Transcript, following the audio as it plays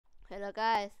Hello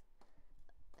guys.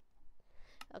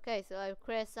 Okay, so I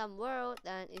create some world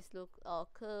and it looks all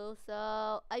cool.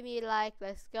 So I mean, like,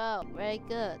 let's go. Very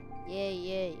good. Yay,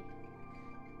 yay.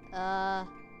 Yeah.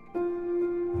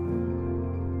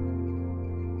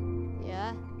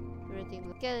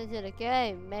 Everything. Get into the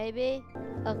game, maybe.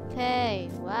 Okay.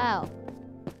 Wow.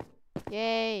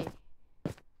 Yay.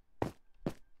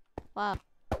 Wow.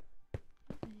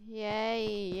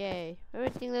 Yay, yay.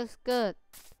 Everything looks good.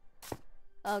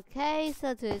 Okay,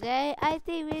 so today I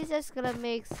think we're just gonna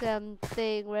make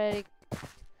something very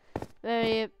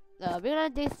we're gonna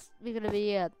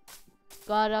be a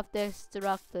god of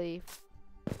destructive.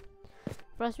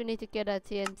 First we need to get a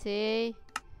TNT.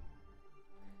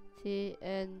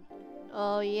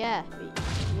 Oh yeah,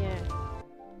 yeah.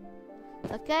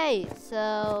 Okay,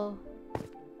 so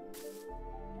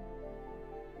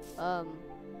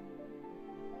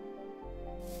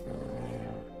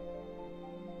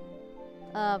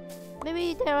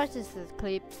maybe there was just a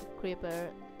creeper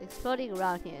exploding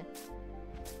around here.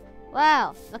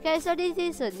 Wow. Okay, so this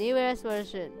is a newest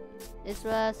version. This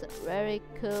was very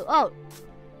cool. Oh.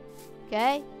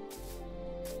 Okay.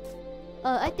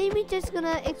 I think we're just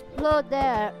gonna explode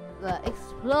there.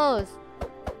 Explode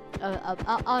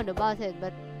on the button,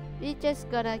 but we're just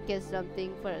gonna get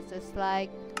something first. It's like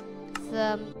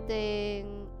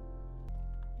something.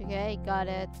 Okay, got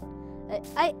it.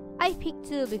 I picked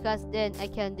 2 because then I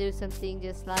can do something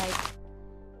just like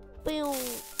boom.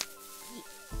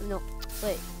 No,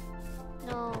 wait.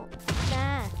 No,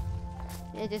 nah.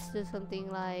 Yeah, just do something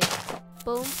like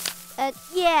boom. And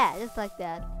yeah, just like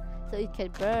that. So it can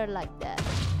burn like that.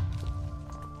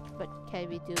 But can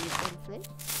we do it in flame?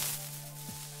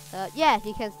 Yeah,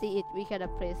 you can see it. We can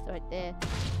place right there.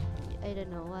 I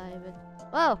don't know why, but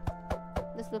whoa,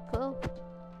 this look cool.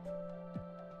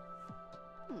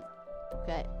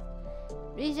 Okay,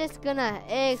 we're just gonna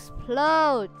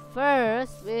explode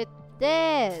first with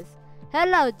this.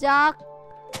 Hello, dog.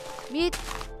 Meet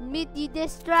the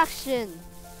destruction.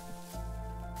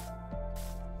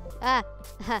 Ah.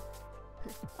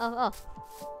 Oh.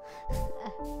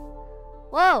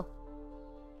 Whoa.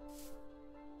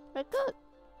 Very good.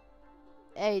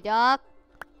 Hey, dog.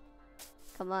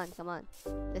 Come on.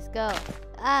 Let's go.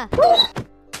 Ah.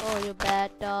 Oh, you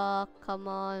bad dog. Come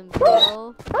on,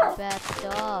 bro. You bad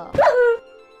dog.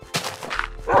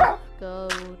 Go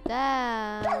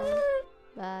down.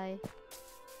 Bye.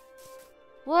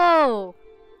 Whoa.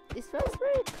 This was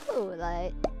very cool.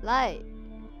 Like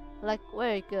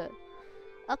very good.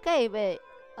 Okay, wait.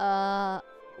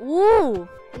 Woo!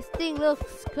 This thing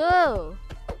looks cool.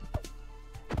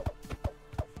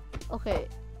 Okay.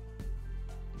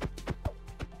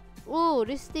 Ooh,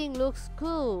 this thing looks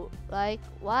cool. Like,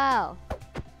 wow.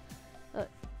 Oh,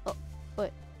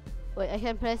 wait. I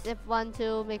can press F1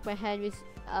 to make my hand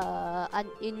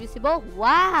invisible.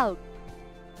 Wow.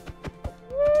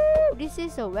 Woo! This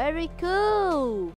is a very cool.